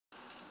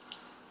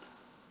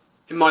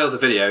In my other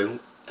video,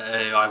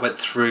 I went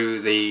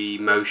through the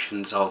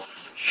motions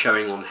of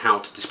showing on how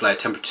to display a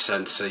temperature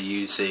sensor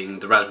using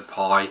the Raspberry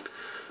Pi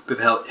with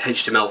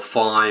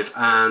HTML5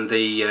 and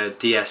the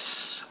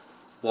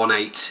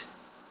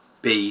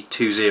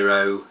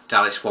ds18b20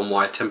 Dallas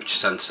one-wire temperature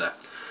sensor.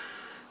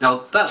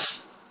 Now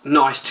that's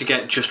nice to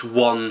get just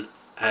one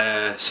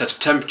set of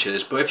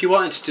temperatures, but if you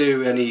wanted to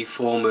do any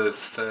form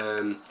of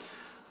I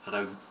don't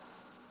know,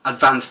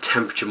 advanced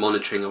temperature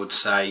monitoring, I would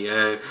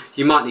say,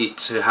 you might need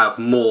to have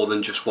more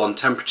than just one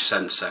temperature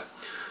sensor.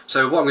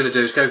 So what I'm going to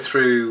do is go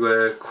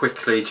through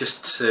quickly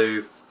just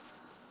to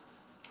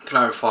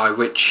clarify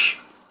which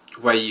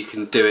way you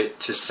can do it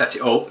to set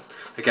it up.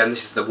 Again,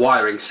 this is the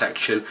wiring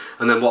section,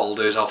 and then what I'll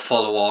do is I'll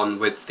follow on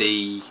with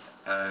the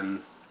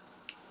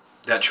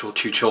actual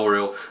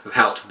tutorial of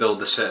how to build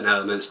the certain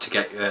elements to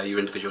get your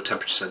individual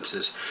temperature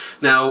sensors.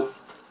 Now,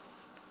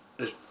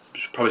 as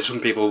probably some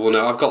people will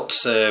know,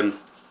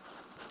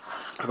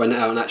 I went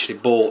out and actually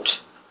bought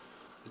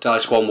the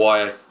Dallas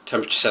one-wire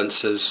temperature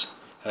sensors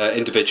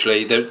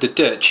individually. They're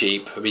dirt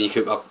cheap. I mean,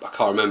 I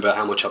can't remember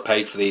how much I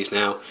paid for these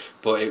now,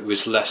 but it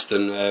was less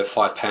than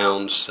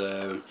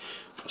 £5,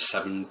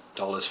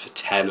 $7 for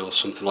 10 or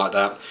something like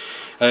that.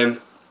 But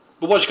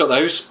once you've got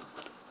those,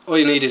 all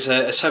you need is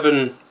a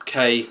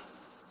 47k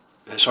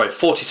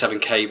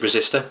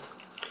resistor,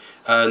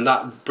 and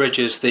that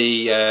bridges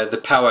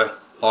the power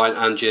line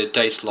and your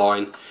data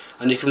line,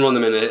 and you can run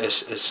them in a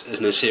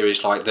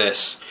series like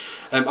this.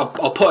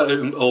 I'll put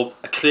a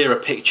clearer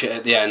picture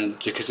at the end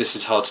because this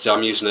is hard to do.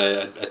 I'm using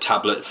a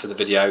tablet for the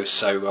video,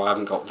 so I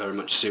haven't got very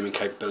much zooming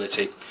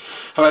capability.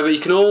 However, you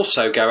can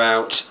also go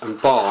out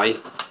and buy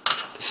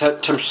the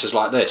temperatures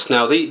like this.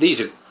 Now these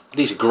are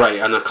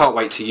great, and I can't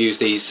wait to use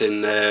these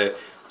in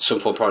some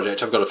form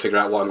project. I've got to figure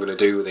out what I'm going to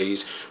do with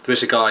these. There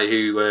is a guy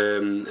who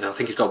I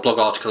think he's got a blog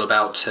article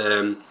about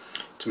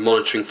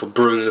monitoring for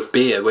brewing of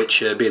beer,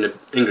 which being an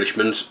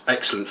Englishman is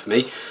excellent for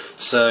me.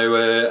 So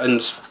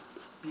and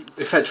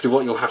effectively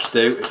what you'll have to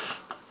do, if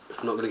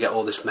I'm not going to get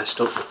all this messed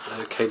up,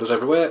 cables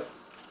everywhere,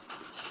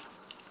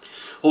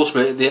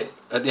 ultimately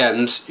at the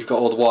end you've got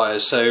all the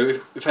wires, so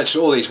effectively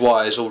all these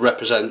wires will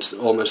represent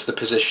almost the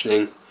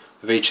positioning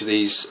of each of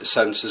these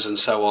sensors and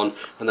so on,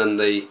 and then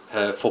the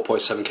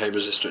 4.7k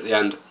resistor at the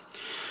end.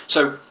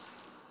 So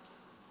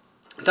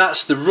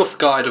that's the rough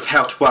guide of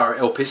how to wire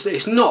it up.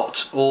 It's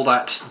not all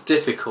that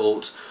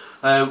difficult.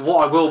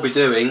 What I will be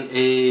doing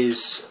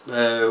is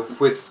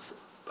with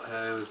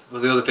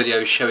the other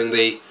videos showing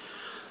the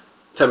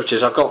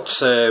temperatures, I've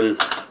got a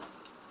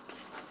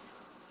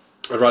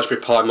Raspberry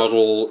Pi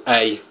Model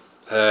A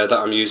that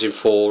I'm using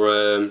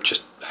for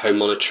just home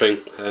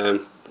monitoring,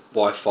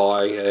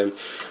 Wi-Fi,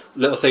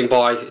 little thing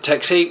by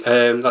Texie.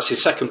 That's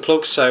his second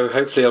plug, so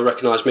hopefully he'll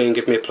recognise me and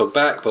give me a plug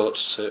back,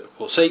 but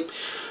we'll see.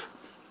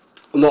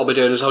 And what I'll be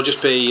doing is I'll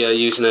just be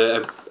using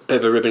a bit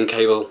of a ribbon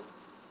cable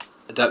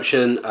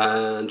adaptation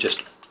and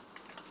just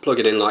plug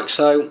it in like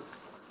so,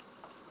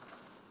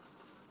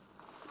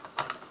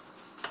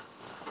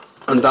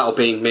 and that'll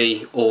be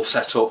me all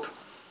set up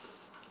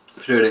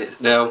for doing it.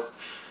 Now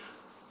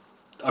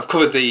I've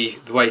covered the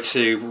way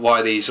to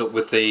wire these up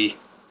with the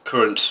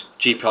current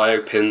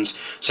GPIO pins,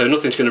 so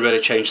nothing's going to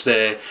really change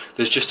there.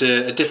 There's just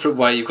a different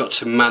way you've got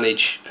to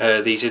manage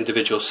these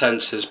individual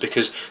sensors,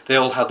 because they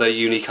all have their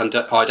unique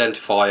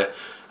identifier,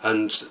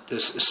 and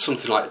there's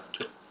something like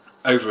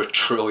over 1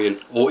 trillion,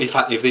 or in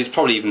fact if there's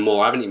probably even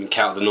more. I haven't even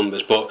counted the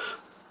numbers, but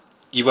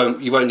you won't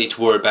need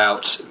to worry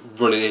about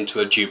running into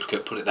a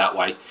duplicate, put it that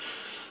way.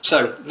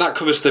 So that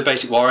covers the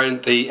basic wiring.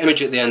 The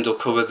image at the end will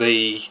cover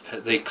the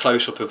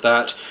close-up of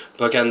that,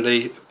 but again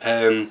the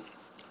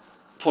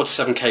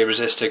 47k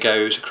resistor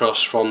goes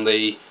across from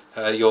the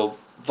your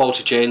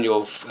voltage in,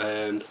 your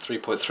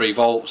 3.3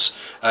 volts,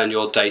 and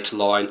your data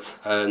line,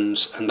 and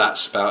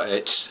that's about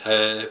it.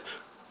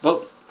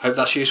 Well, hope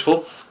that's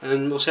useful,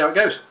 and we'll see how it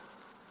goes.